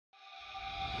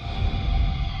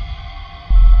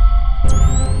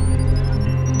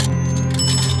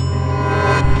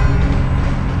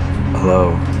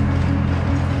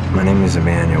is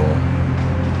Emmanuel.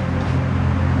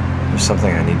 There's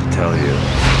something I need to tell you.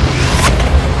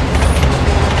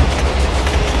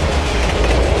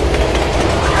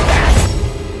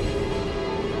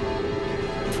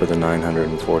 For the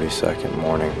 942nd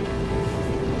morning,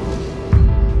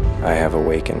 I have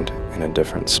awakened in a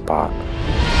different spot.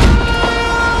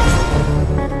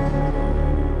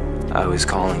 I was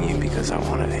calling you because I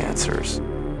wanted answers.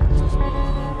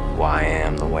 Why I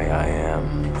am the way I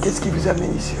am. Qu'est-ce qui vous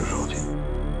amène ici aujourd'hui?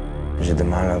 J'ai de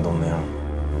mal à dormir.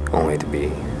 Only to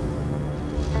be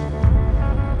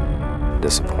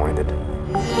disappointed.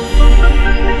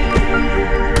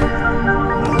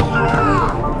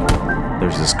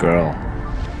 There's this girl.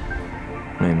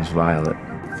 Her name's Violet.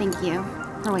 Thank you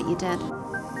for what you did.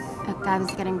 That guy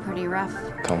was getting pretty rough.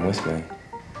 Come with me.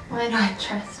 Why do I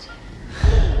trust you?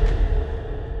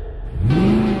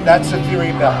 That's a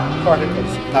theory about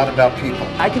particles, not about people.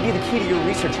 I could be the key to your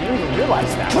research. You don't even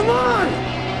realize that. Come on!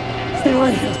 Stay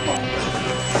right here.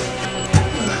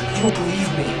 You don't believe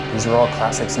me. These are all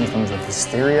classic symptoms of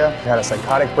hysteria. You had a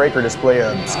psychotic break or display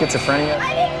of schizophrenia.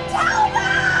 I didn't tell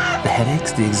them! The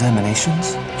headaches, the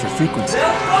examinations, it's your frequency.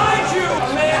 They'll find you,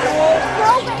 Emmanuel!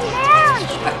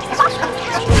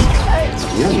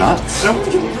 You're nuts. I want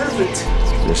to get perfect.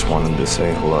 Just wanted to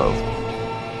say hello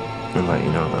and let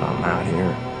you know that I'm out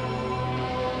here.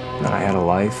 That I had a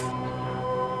life